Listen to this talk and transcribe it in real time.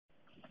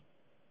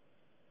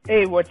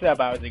Hey, what's up?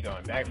 How's it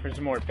going? Back for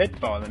some more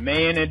Pitfall, the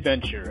Mayan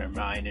adventure, or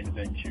Mayan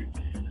adventure.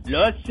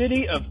 Lost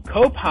city of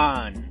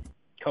Copan.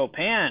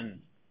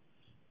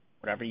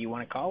 Whatever you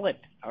want to call it.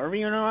 However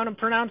you want to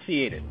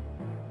pronunciate it.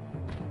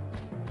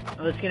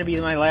 Well, this is going to be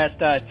my last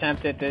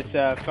attempt at this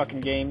fucking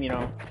game, you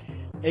know.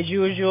 As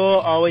usual,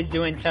 always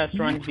doing test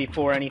runs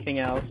before anything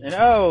else. And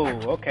oh,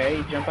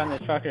 okay, jump on this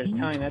fucker's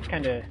tongue. That's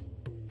kind of...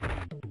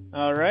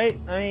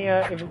 Alright,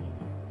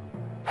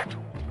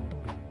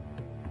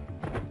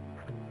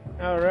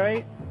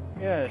 Alright,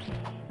 yes.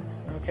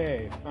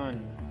 Okay,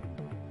 fun.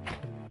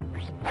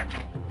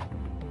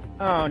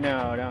 Oh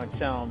no, don't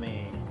tell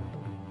me.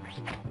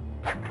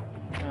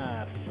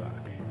 Ah,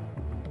 fuck.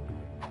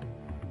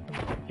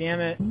 Damn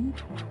it.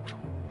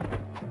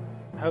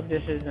 I hope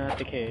this is not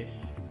the case.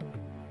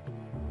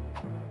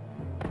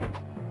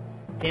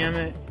 Damn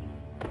it.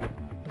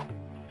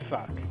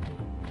 Fuck.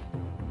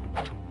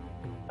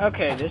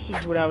 Okay, this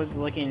is what I was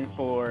looking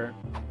for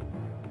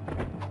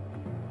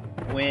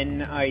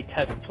when I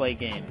test play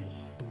games.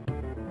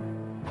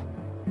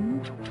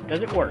 Does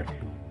it work?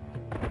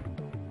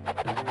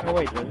 Oh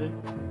wait, does it?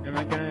 Am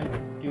I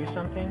gonna do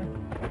something?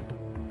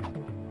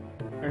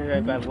 Or did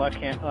I by luck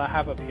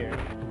hop up here?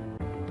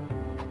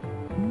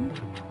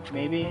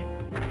 Maybe?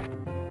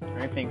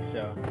 I think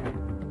so.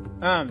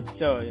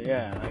 So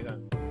yeah, like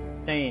I'm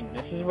saying,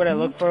 this is what I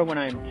look for when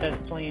I'm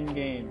test playing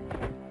games.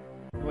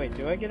 Wait,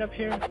 do I get up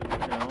here?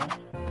 No.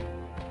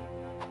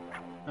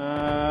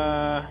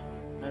 I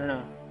don't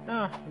know.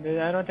 No,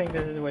 I don't think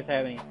this is what's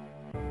happening.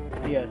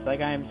 Yes,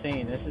 like I am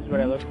saying, this is what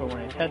I look for when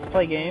I test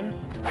play games.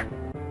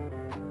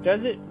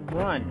 Does it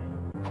run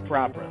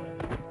properly?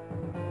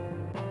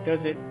 Does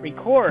it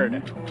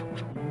record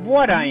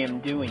what I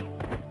am doing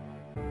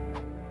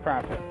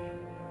properly?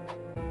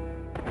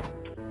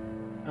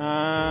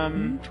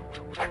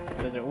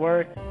 Does it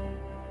work?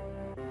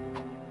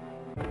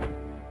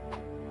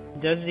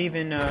 Does it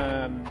even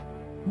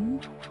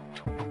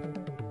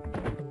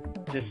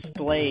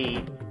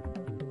display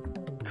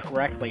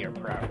correctly or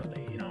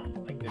properly, you know,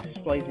 like the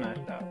display's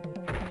messed up.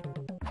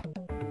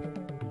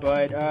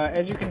 But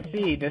as you can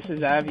see, this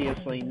is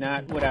obviously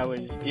not what I was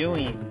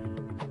doing.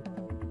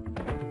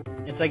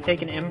 It's like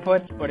taking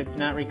inputs, but it's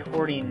not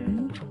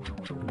recording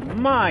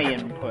my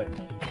inputs.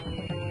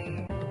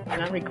 It's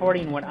not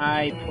recording what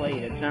I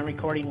played. It's not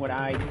recording what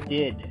I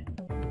did.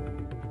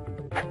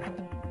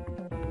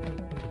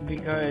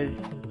 Because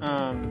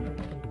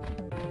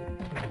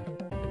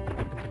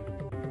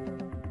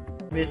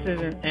this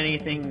isn't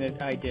anything that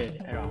I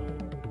did at all.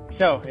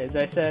 So, as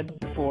I said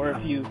before,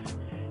 if you've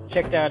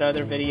checked out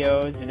other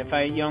videos, and if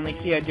you only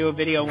see I do a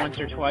video once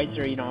or twice,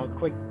 or, you know, a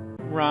quick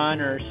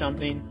run or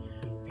something,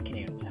 I can't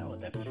even tell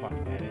what the fuck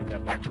that is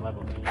up on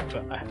level.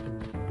 But,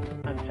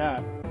 on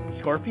top.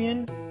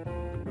 Scorpion?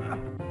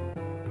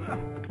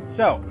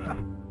 So,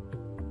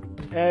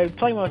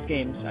 play most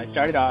games, I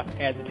started off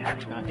as a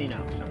test, nothing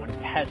else. I want to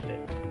test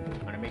it.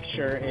 I want to make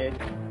sure it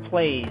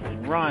plays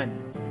and runs,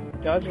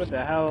 does what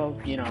the hell,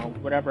 you know,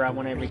 whatever I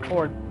want to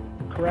record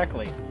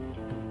correctly.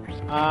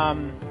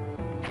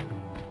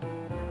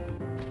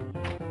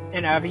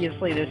 And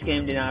obviously this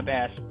game did not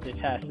pass the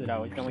test that I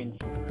was going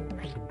for.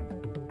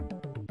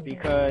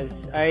 Because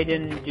I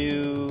didn't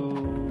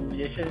do...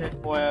 This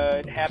isn't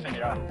what happened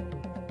at all.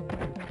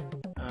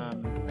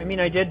 I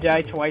mean, I did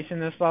die twice in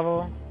this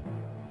level.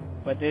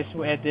 But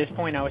at this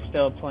point I was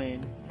still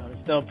playing. I was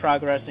still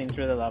progressing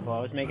through the level. I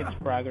was making some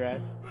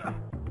progress.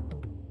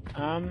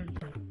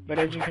 But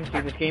as you can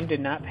see, this game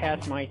did not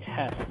pass my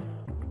test.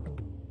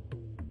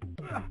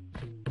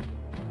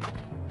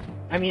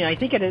 I mean, I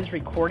think it is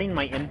recording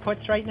my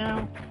inputs right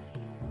now,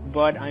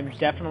 but I'm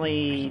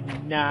definitely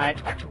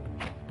not,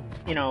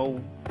 you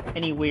know,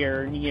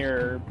 anywhere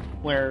near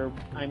where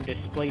I'm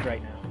displayed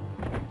right now.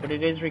 But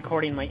it is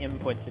recording my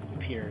inputs, it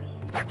appears.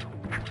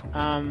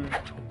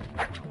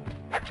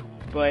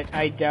 But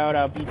I doubt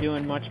I'll be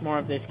doing much more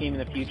of this game in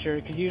the future,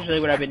 because usually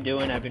what I've been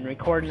doing, I've been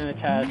recording the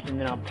test, and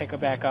then I'll pick it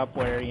back up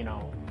where, you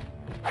know,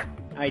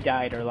 I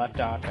died or left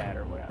off at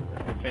or whatever,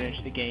 and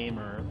finish the game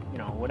or, you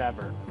know,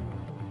 whatever.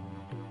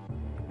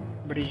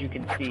 But as you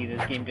can see,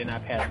 this game did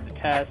not pass the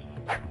test,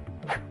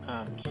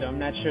 so I'm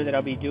not sure that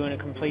I'll be doing a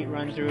complete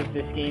run-through of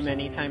this game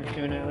anytime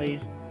soon at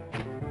least.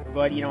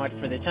 But you know what,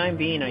 for the time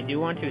being, I do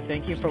want to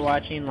thank you for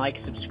watching, like,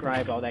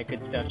 subscribe, all that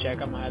good stuff. Check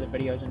out my other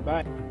videos, and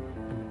bye.